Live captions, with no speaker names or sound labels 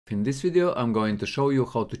In this video I'm going to show you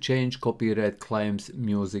how to change copyright claims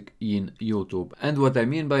music in YouTube. And what I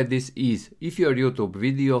mean by this is, if your YouTube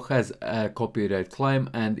video has a copyright claim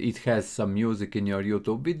and it has some music in your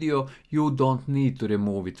YouTube video, you don't need to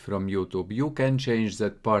remove it from YouTube. You can change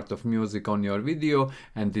that part of music on your video,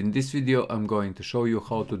 and in this video I'm going to show you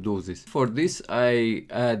how to do this. For this I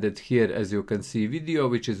added here, as you can see, video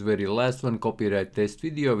which is very last one, copyright test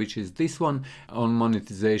video, which is this one. On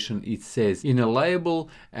monetization it says inalienable,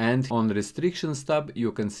 and on restrictions tab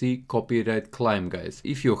you can see copyright claim, guys.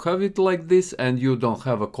 If you have it like this and you don't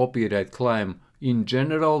have a copyright claim in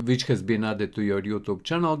general which has been added to your YouTube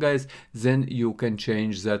channel, guys, then you can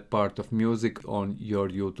change that part of music on your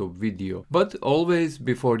YouTube video. But always,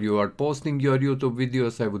 before you are posting your YouTube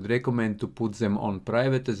videos, I would recommend to put them on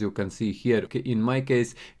private. As you can see here, in my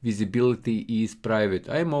case, visibility is private.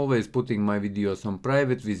 I'm always putting my videos on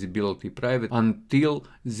private, visibility private, until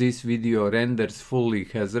this video renders fully,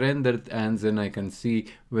 has rendered, and then I can see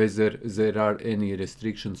whether there are any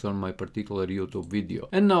restrictions on my particular YouTube video.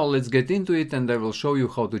 And now let's get into it, and I will show you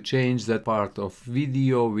how to change that part of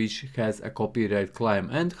video which has a copyright claim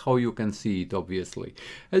and how you can see it, obviously.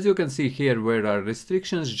 As you can see here where are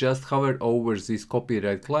restrictions, just hover over this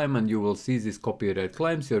copyright claim and you will see this copyright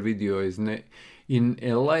claims. Your video is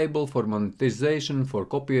inalienable for monetization, for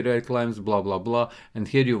copyright claims, blah blah blah, and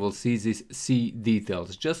here you will see this see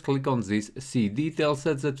details. Just click on this see details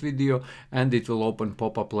at that video and it will open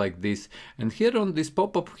pop-up like this, and here on this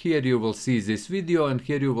pop-up here you will see this video, and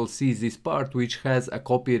here you will see this part which has a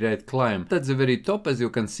copyright claim. At the very top, as you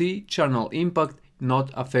can see, channel impact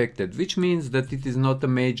not affected, which means that it is not a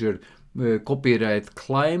major copyright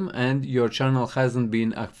claim and your channel hasn't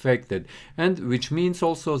been affected, and which means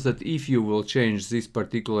also that if you will change this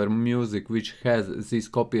particular music which has this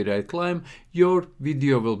copyright claim, your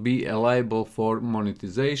video will be liable for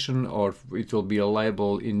monetization, or it will be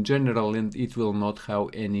liable in general, and it will not have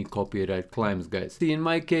any copyright claims, guys. See, in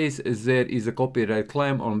my case there is a copyright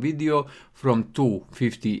claim on video from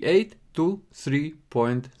 2:58 to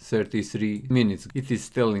 3.33 minutes. It is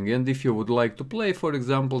telling, and if you would like to play, for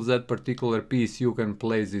example, that particular piece, you can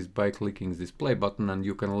play this by clicking this play button and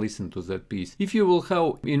you can listen to that piece. If you will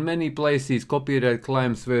have in many places copyright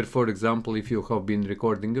claims where, for example, if you have been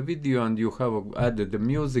recording a video and you have added the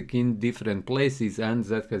music in different places and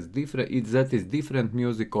that has that is different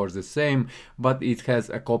music or the same, but it has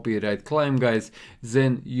a copyright claim, guys,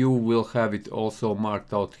 then you will have it also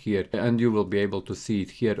marked out here and you will be able to see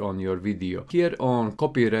it here on your video. Here on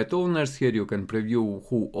copyright owners, here you can preview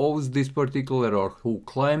who owns this particular or who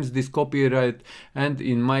claims this copyright, and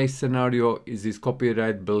in my scenario is this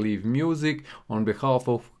copyright Believe Music on behalf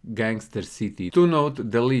of Gangster City. To note,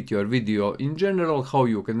 delete your video. In general, how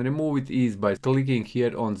you can remove it is by clicking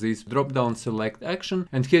here on this drop down select action,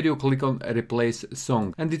 and here you click on replace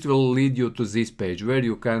song, and it will lead you to this page where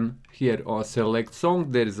you can here or select song.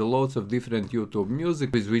 There is a lots of different YouTube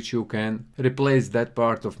music with which you can replace that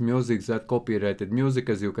part of music, that copyrighted music.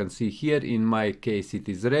 As you can see here, in my case it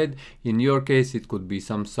is red, in your case it could be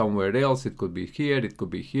somewhere else, it could be here, it could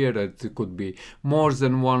be here, it could be more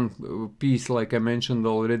than one piece, like I mentioned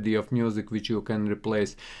already, of music which you can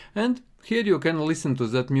replace. And here you can listen to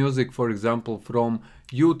that music, for example, from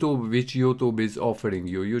YouTube, which YouTube is offering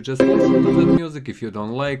you. You just listen to that music. If you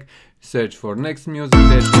don't like, search for next music.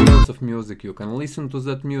 There's lots of music. You can listen to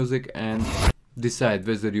that music and decide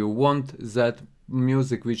whether you want that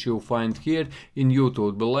music which you find here in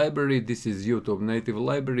YouTube library. This is YouTube native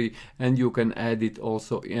library, and you can add it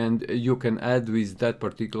also, and you can add with that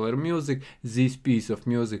particular music this piece of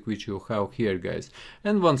music which you have here, guys.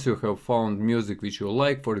 And once you have found music which you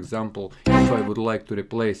like, for example, if I would like to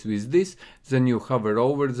replace with this, then you hover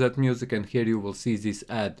over that music and here you will see this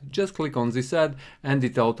add. Just click on this add and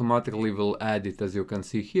it automatically will add it. As you can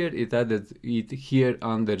see here, it added it here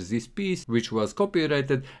under this piece which was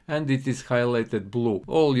copyrighted, and it is highlighted blue.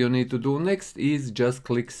 All you need to do next is just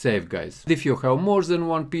click save, guys. If you have more than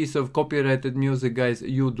one piece of copyrighted music, guys,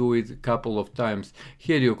 you do it a couple of times.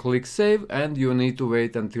 Here you click save and you need to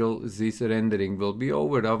wait until this rendering will be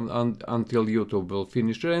over, until YouTube will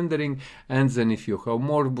finish rendering, and then if you have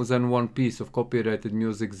more than one piece of copyrighted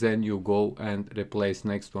music, then you go and replace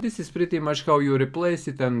next one. This is pretty much how you replace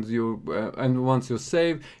it, and once you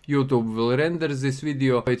save, YouTube will render this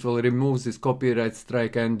video, it will remove this copyright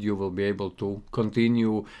strike, and you will be able to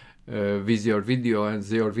continue with your video, and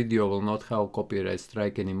your video will not have copyright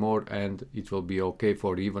strike anymore, and it will be okay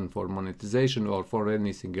for even for monetization or for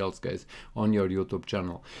anything else, guys, on your YouTube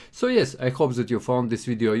channel. So yes, I hope that you found this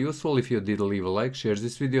video useful. If you did, leave a like, share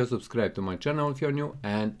this video, subscribe to my channel if you're new,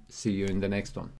 and see you in the next one.